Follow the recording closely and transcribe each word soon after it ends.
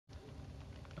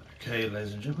Okay,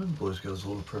 ladies and gentlemen, boys, girls,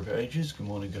 all appropriate ages, good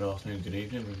morning, good afternoon, good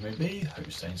evening, with me be. Hope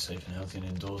you're staying safe and healthy and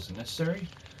indoors if necessary.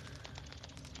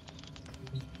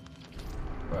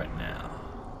 Right now,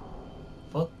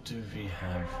 what do we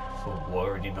have for, well, I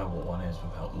already know what one is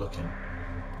without looking,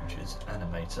 which is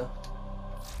Animator.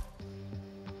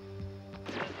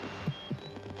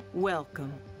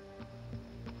 Welcome.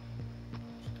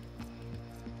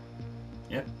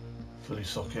 Yep, fully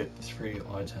socket, 3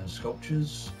 Ayatan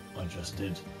sculptures. I just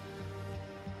did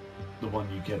the one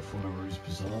you get from Mariana's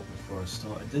Bazaar before I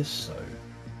started this, so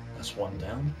that's one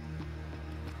down.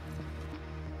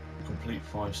 Complete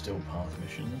 5 Steel Path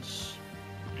missions.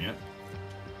 Yep.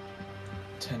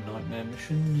 10 Nightmare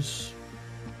missions.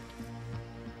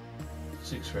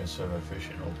 6 Red Solo Fish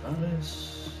in Old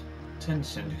Palace. 10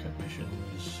 Syndicate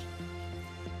missions.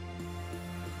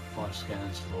 5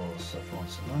 scans for Sapphire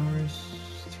Solaris.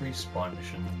 3 Spy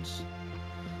missions.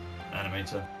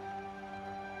 Animator.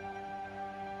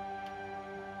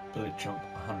 Bullet jump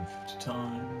 150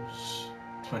 times,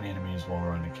 20 enemies while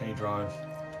we're on the K drive,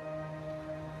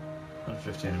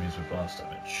 150 enemies with blast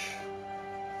damage.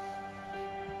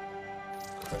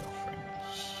 Credit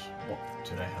offerings. What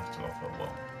do they have to offer?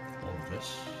 Well, all of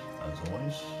this, as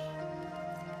always.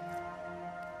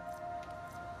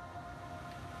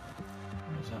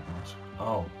 What is that mask?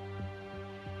 Oh.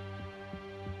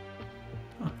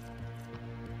 Huh.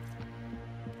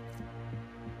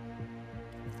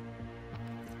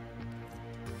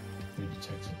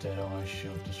 Detects a dead eye,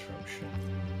 shield disruption,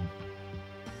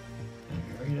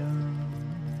 radar,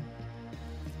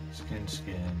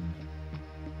 skin,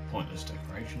 pointless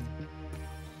decoration,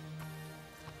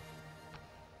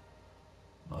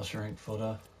 master rank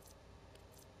fodder,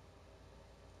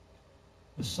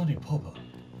 the Sunny Popper,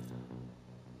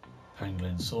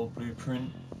 Pangolin sword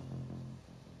blueprint,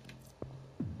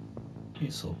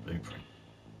 heat sword blueprint,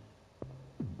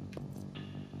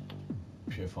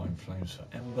 purifying flames for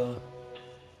Ember.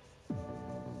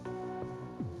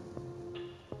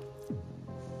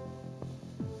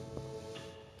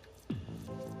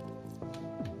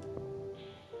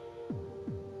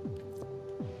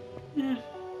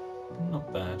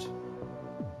 Not bad.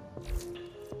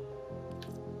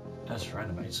 As for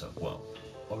Animator, well,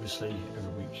 obviously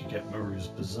every week you get Mariana's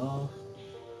Bazaar,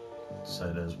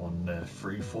 so there's one there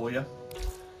free for you.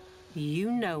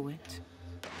 You know it.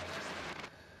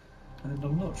 And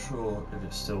I'm not sure if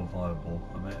it's still viable,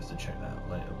 I may have to check that out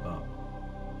later, but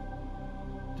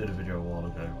did a video a while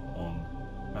ago on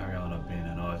Mariana being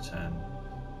an Ayatan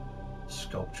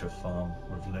sculpture farm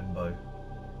with Limbo.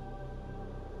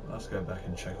 I'll have to go back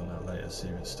and check on that later, see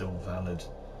if it's still valid.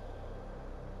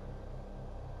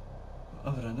 But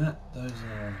other than that, those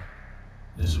are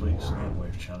this week's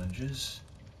Nightwave challenges.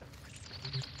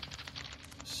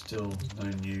 Still no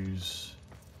news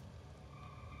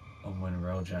on when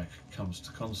Railjack comes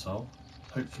to console.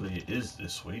 Hopefully it is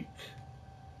this week.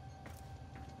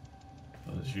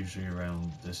 Well, it's usually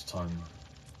around this time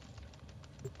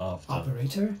after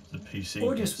Operator, the PC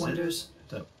or gets just wonders,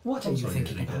 that what are you console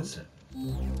thinking usually about? gets it.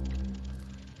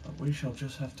 But we shall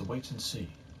just have to wait and see.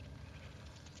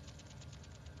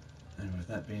 And with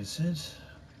that being said,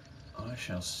 I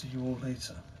shall see you all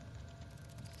later.